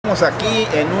Estamos aquí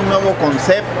en un nuevo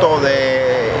concepto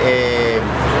de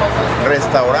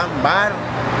restaurant bar,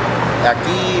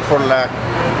 aquí por la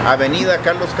avenida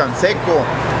Carlos Canseco,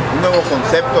 un nuevo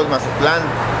concepto de Mazatlán,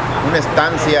 una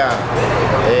estancia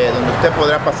donde usted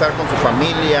podrá pasar con su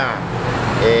familia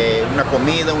una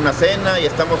comida, una cena, y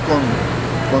estamos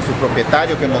con su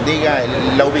propietario que nos diga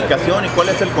la ubicación y cuál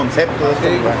es el concepto de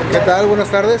este lugar. ¿Qué tal? Buenas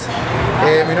tardes.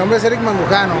 Mi nombre es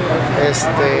Mandujano.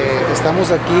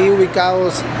 Estamos aquí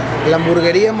ubicados en la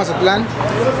hamburguería Mazatlán.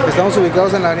 Estamos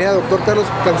ubicados en la avenida Doctor Carlos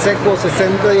Canseco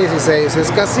 6016.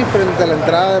 Es casi frente a la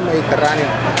entrada de Mediterráneo.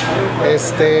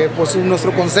 Pues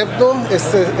nuestro concepto,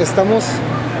 estamos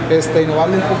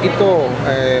innovando un poquito,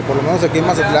 por lo menos aquí en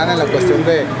Mazatlán, en la cuestión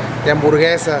de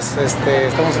hamburguesas.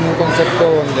 Estamos en un concepto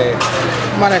donde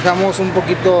manejamos un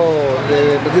poquito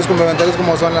de platillos complementarios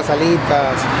como son las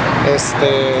alitas,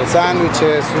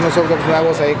 sándwiches, unos hot dogs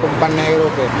nuevos ahí con pan negro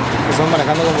que estamos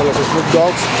manejando como los Snoop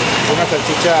Dogs, una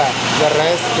salchicha de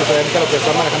res diferente a lo que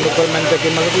estamos manejando actualmente aquí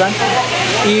en Mazatlán.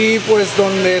 Y pues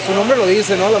donde su nombre lo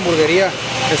dice, ¿no? La hamburguería.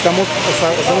 Estamos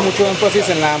haciendo mucho énfasis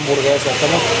en la hamburguesa.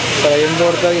 Estamos trayendo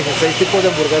ahorita 16 tipos de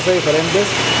hamburguesas diferentes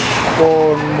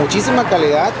con muchísima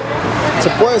calidad. Se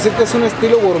puede decir que es un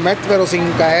estilo gourmet, pero sin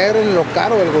caer en lo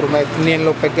caro del gourmet, ni en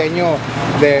lo pequeño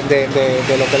de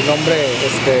lo que el nombre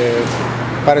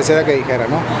pareciera que dijera,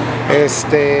 ¿no?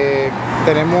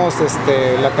 Tenemos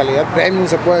la calidad premium,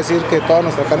 se puede decir que toda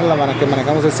nuestra carne que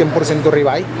manejamos es 100%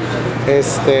 ribeye,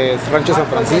 Rancho San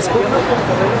Francisco,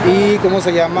 y ¿cómo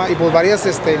se llama? Y pues varias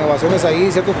innovaciones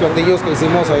ahí, ciertos platillos que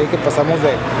hicimos ahí que pasamos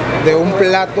de un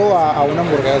plato a una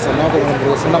hamburguesa, ¿no?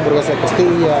 Como una hamburguesa de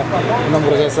costilla, una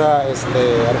hamburguesa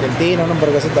argentina, una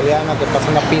hamburguesa italiana que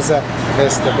pasa una pizza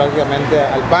prácticamente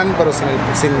al pan, pero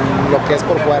sin lo que es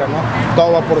por fuera, ¿no?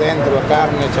 Todo va por dentro, la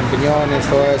carne, champiñones,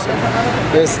 todo eso.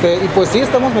 Y pues sí,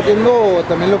 estamos metiendo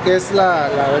también lo que es la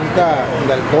venta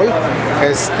de alcohol,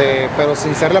 pero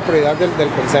sin ser la prioridad del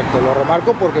concepto. Lo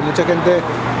remarco porque mucha gente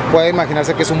puede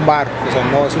imaginarse que es un bar, o sea,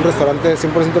 no, es un restaurante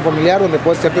 100% familiar donde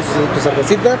puedes echarte tu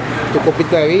cervecita, tu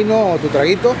copita de vino o tu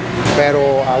traguito, pero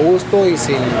a gusto y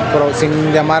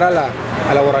sin llamar a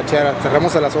la borrachera.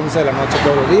 Cerramos a las 11 de la noche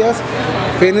todos los días,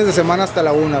 fines de semana hasta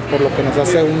la 1, por lo que nos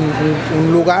hace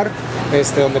un lugar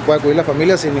donde puede acudir la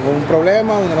familia sin ningún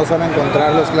problema, donde nos van a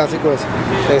encontrar los clásicos,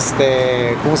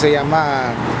 ¿cómo se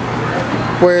llama?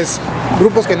 Pues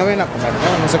grupos que no vienen a comer,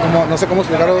 ¿no? No sé cómo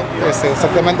explicarlo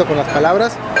exactamente con las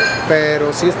palabras,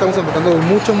 pero sí estamos enfocando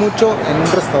mucho en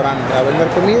un restaurante, a vender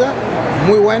comida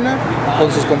muy buena con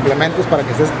sus complementos para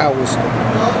que estés a gusto.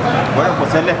 Bueno,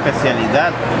 pues es la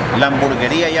especialidad. La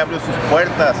hamburguería ya abrió sus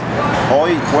puertas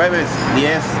hoy jueves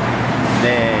 10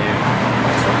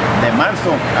 de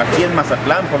marzo, aquí en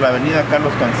Mazatlán, por la avenida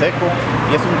Carlos Canseco,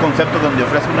 y es un concepto donde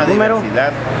ofrece una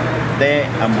diversidad de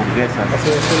hamburguesas. Así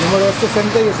es, el número es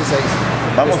 6016.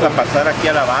 Vamos a pasar aquí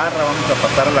a la barra, vamos a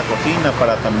pasar a la cocina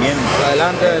para también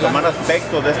tomar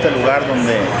aspectos de este lugar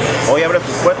donde hoy abre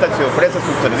sus puertas y se ofrece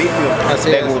sus servicios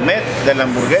de gourmet, de la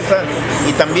hamburguesa,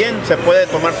 y también se puede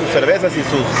tomar sus cervezas y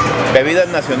sus bebidas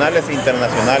nacionales e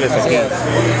internacionales aquí,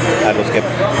 a los que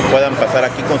puedan pasar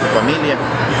aquí con su familia.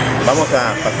 Vamos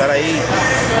a pasar ahí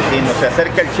y nos se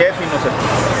acerca el chef y nos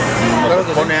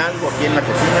pone algo aquí en la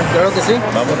cocina. Claro que sí.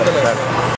 Vamos a pasar.